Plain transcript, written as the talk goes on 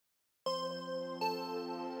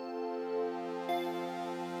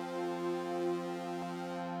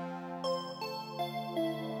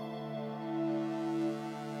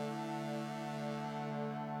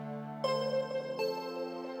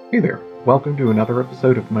Hey there, welcome to another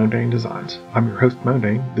episode of Moandain Designs. I'm your host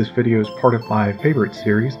Moandain. This video is part of my favorite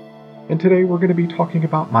series, and today we're going to be talking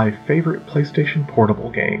about my favorite PlayStation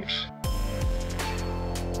portable games.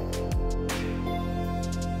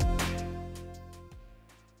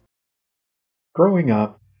 Growing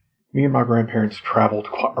up, me and my grandparents traveled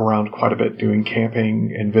around quite a bit doing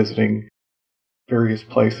camping and visiting various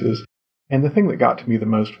places, and the thing that got to me the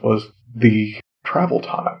most was the travel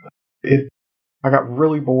time. I got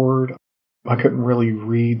really bored. I couldn't really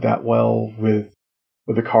read that well with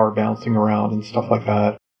the car bouncing around and stuff like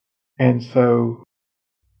that. And so,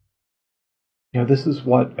 this is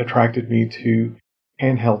what attracted me to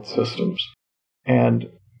handheld systems. And,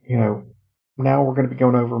 now we're going to be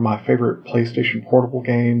going over my favorite PlayStation portable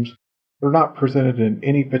games. They're not presented in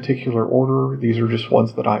any particular order. These are just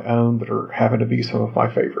ones that I own that are happen to be some of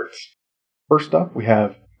my favorites. First up, we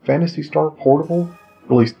have Phantasy Star Portable,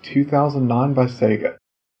 released 2009 by Sega.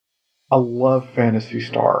 I love Phantasy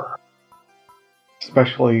Star,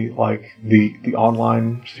 especially like the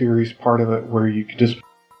online series part of it where you could just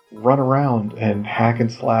run around and hack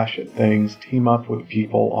and slash at things, team up with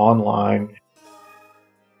people online.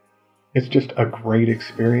 It's just a great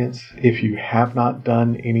experience. If you have not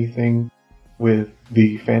done anything with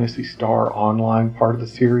the Phantasy Star online part of the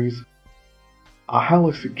series, I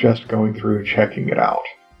highly suggest going through and checking it out.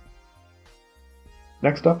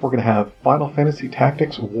 Next up, we're going to have Final Fantasy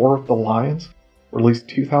Tactics War of the Lions, released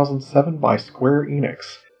 2007 by Square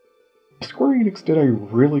Enix. Square Enix did a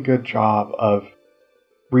really good job of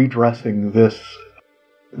redressing this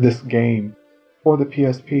game for the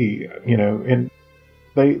PSP, and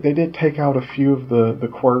they did take out a few of the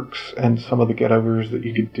quirks and some of the get-overs that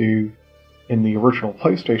you could do in the original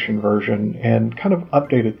PlayStation version and kind of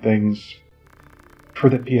updated things for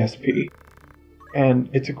the PSP. And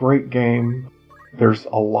it's a great game. There's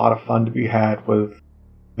a lot of fun to be had with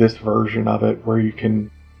this version of it where you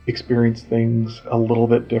can experience things a little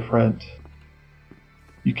bit different.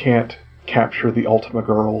 You can't capture the Ultima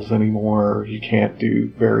girls anymore. You can't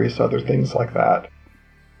do various other things like that.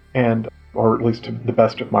 Or at least to the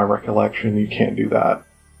best of my recollection, you can't do that.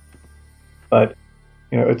 But,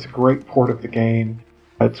 it's a great port of the game.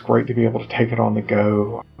 It's great to be able to take it on the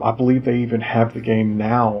go. I believe they even have the game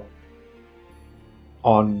now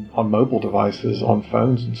on mobile devices, on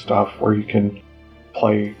phones and stuff, where you can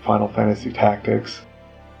play Final Fantasy Tactics.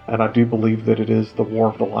 And I do believe that it is the War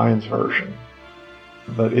of the Lions version.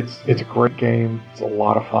 But it's a great game. It's a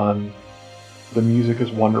lot of fun. The music is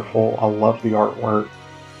wonderful. I love the artwork.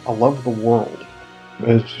 I love the world.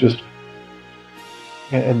 It's just...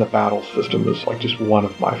 And the battle system is just one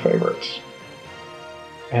of my favorites.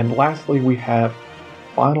 And lastly, we have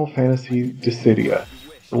Final Fantasy Dissidia,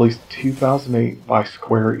 released 2008 by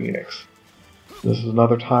Square Enix. This is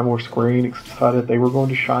another time where Square Enix decided they were going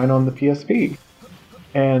to shine on the PSP.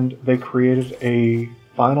 And they created a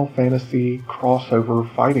Final Fantasy crossover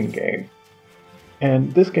fighting game.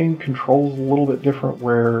 And this game controls a little bit different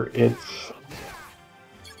where it's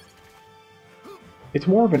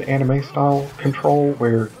more of an anime style control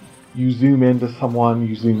where you zoom into someone,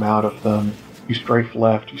 you zoom out of them, you strafe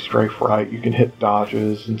left, you strafe right, you can hit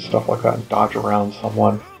dodges and stuff like that and dodge around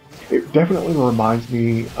someone. It definitely reminds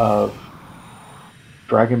me of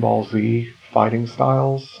Dragon Ball Z fighting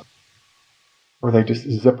styles, where they just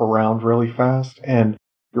zip around really fast and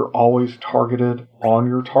you're always targeted on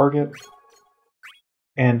your target.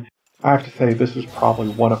 And I have to say, this is probably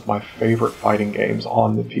one of my favorite fighting games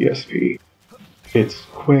on the PSP. It's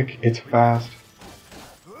quick, it's fast,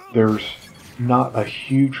 there's not a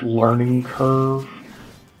huge learning curve.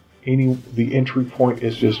 The entry point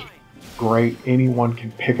is just great. Anyone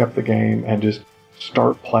can pick up the game and just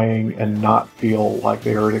start playing and not feel like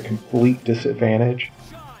they are at a complete disadvantage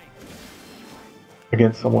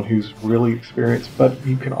against someone who's really experienced. But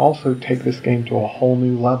you can also take this game to a whole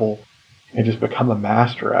new level and just become a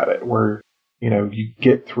master at it, where you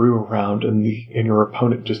get through a round and your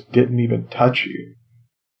opponent just didn't even touch you.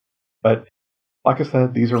 But like I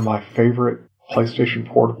said, these are my favorite PlayStation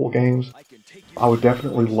portable games. I would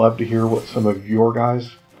definitely love to hear what some of your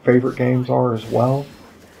guys' favorite games are as well.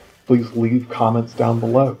 Please leave comments down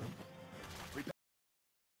below.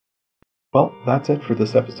 Well, that's it for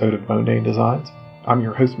this episode of Moandain Designs. I'm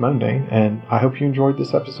your host Moandain, and I hope you enjoyed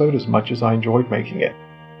this episode as much as I enjoyed making it.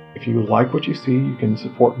 If you like what you see, you can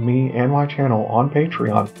support me and my channel on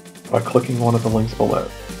Patreon by clicking one of the links below.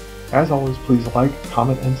 As always, please like,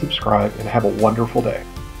 comment, and subscribe, and have a wonderful day.